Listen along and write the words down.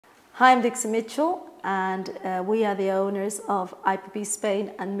Hi, I'm Dixie Mitchell, and we are the owners of IPP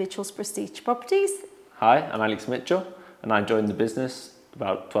Spain and Mitchell's Prestige Properties. Hi, I'm Alex Mitchell, and I joined the business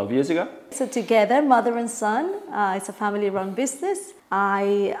about 12 years ago. So together, mother and son, it's a family-run business.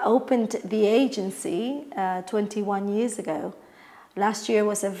 I opened the agency 21 years ago. Last year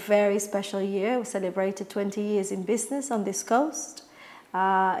was a very special year. We celebrated 20 years in business on this coast.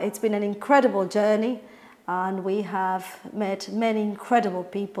 It's been an incredible journey, and we have met many incredible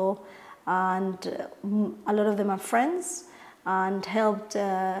people, and a lot of them are friends, and helped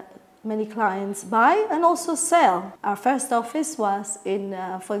many clients buy and also sell. Our first office was in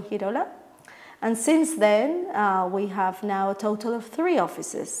Fuengirola, and since then we have now a total of 3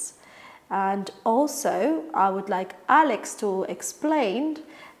 offices. And also I would like Alex to explain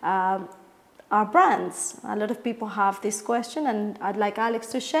our brands. A lot of people have this question, and I'd like Alex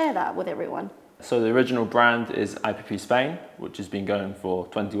to share that with everyone. So the original brand is IPP Spain, which has been going for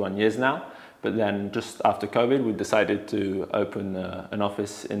 21 years now. But then just after COVID, we decided to open an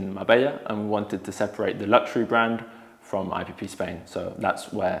office in Marbella, and we wanted to separate the luxury brand from IPP Spain. So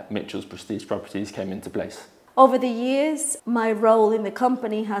that's where Mitchell's Prestige Properties came into place. Over the years, my role in the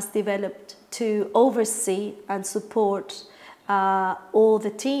company has developed to oversee and support all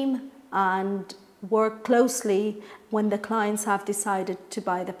the team and work closely when the clients have decided to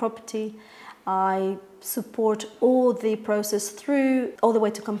buy the property. I support all the process through all the way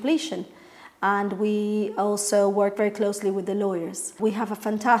to completion. And we also work very closely with the lawyers. We have a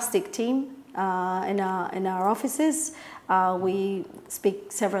fantastic team in our offices. We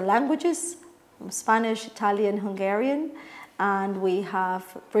speak several languages, Spanish, Italian, Hungarian, and we have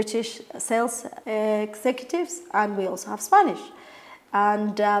British sales executives, and we also have Spanish.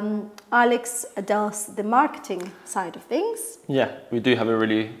 And Alex does the marketing side of things. Yeah, we do have a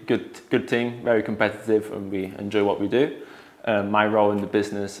really good team, very competitive, and we enjoy what we do. My role in the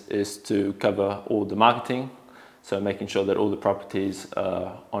business is to cover all the marketing, so making sure that all the properties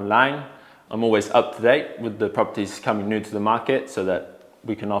are online. I'm always up to date with the properties coming new to the market so that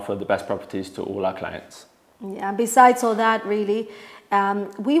we can offer the best properties to all our clients. Yeah, besides all that, really,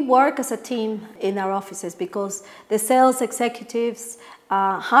 we work as a team in our offices because the sales executives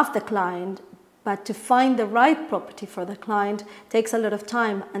have the client, but to find the right property for the client takes a lot of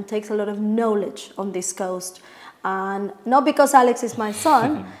time and takes a lot of knowledge on this coast. And not because Alex is my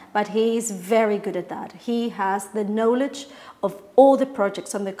son, but he is very good at that. He has the knowledge of all the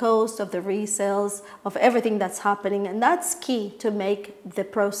projects on the coast, of the resales, of everything that's happening, and that's key to make the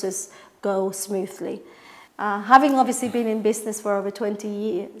process go smoothly. Having obviously been in business for over 20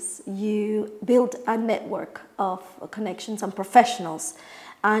 years, you build a network of connections and professionals.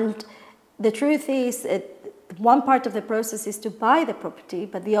 And the truth is that one part of the process is to buy the property,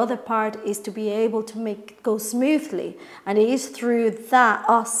 but the other part is to be able to make it go smoothly. And it is through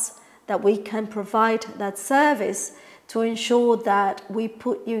us that we can provide that service to ensure that we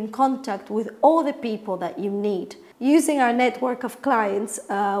put you in contact with all the people that you need. Using our network of clients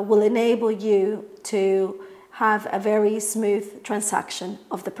will enable you to have a very smooth transaction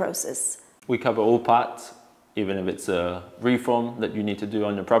of the process. We cover all parts, even if it's a reform that you need to do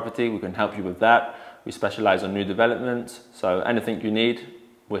on your property, we can help you with that. We specialize on new developments, so anything you need,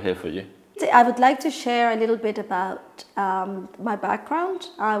 we're here for you. I would like to share a little bit about my background.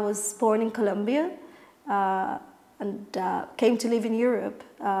 I was born in Colombia and came to live in Europe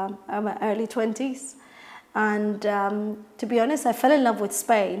in my early 20s. And to be honest, I fell in love with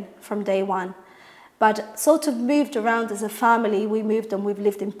Spain from day one. But sort of moved around as a family. We moved, and we've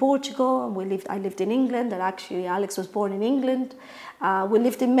lived in Portugal, and I lived in England, and actually Alex was born in England. We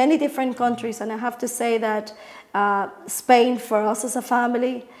lived in many different countries, and I have to say that Spain for us as a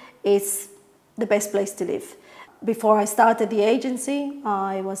family is the best place to live. Before I started the agency,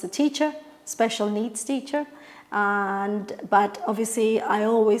 I was a teacher, special needs teacher, but obviously I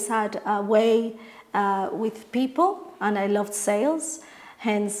always had a way with people, and I loved sales.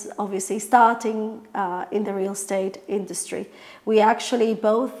 Hence, obviously, starting in the real estate industry. We actually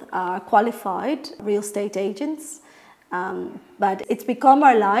both are qualified real estate agents, but it's become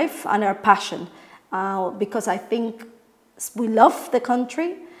our life and our passion because I think we love the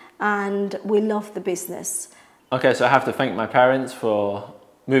country and we love the business. Okay, so I have to thank my parents for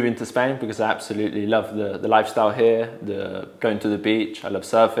moving to Spain because I absolutely love the lifestyle here, going to the beach, I love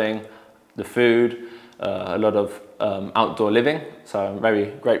surfing, the food, a lot of outdoor living, so I'm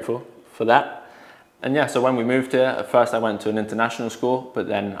very grateful for that. And yeah, so when we moved here, at first I went to an international school, but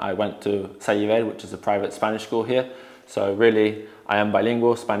then I went to Sayibel, which is a private Spanish school here. So really, I am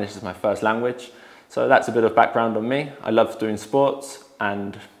bilingual, Spanish is my first language. So that's a bit of background on me. I love doing sports,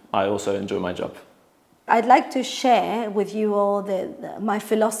 and I also enjoy my job. I'd like to share with you all my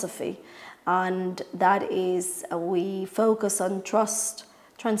philosophy, and that is we focus on trust,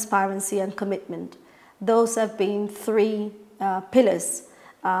 transparency and commitment. Those have been three pillars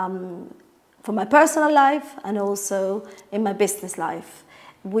for my personal life and also in my business life.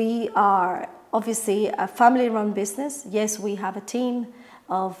 We are obviously a family-run business. Yes, we have a team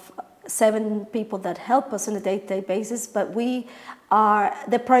of 7 people that help us on a day-to-day basis, but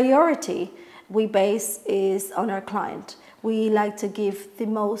the priority we base is on our client. We like to give the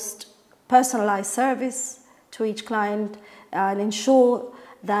most personalized service to each client and ensure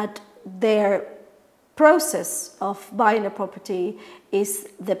that their process of buying a property is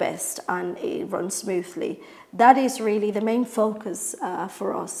the best and it runs smoothly. That is really the main focus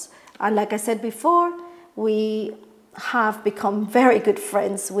for us. And like I said before, we have become very good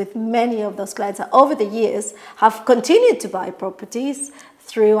friends with many of those clients that over the years have continued to buy properties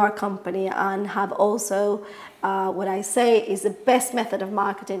through our company and have also, what I say is the best method of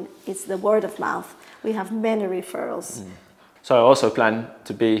marketing is the word of mouth. We have many referrals. So I also plan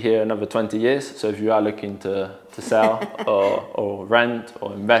to be here another 20 years. So if you are looking to sell or rent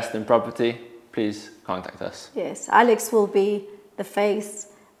or invest in property, please contact us. Yes, Alex will be the face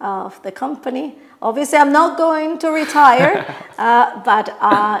of the company. Obviously, I'm not going to retire, but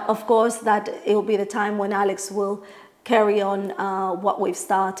of course that it will be the time when Alex will carry on what we've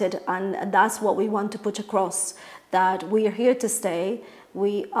started, and that's what we want to put across, that we are here to stay.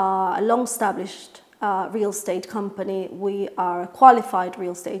 We are a long-established real estate company. We are a qualified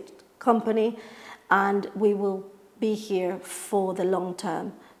real estate company, and we will be here for the long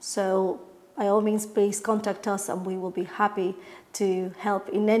term. So by all means, please contact us and we will be happy to help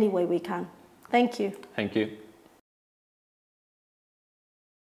in any way we can. Thank you. Thank you.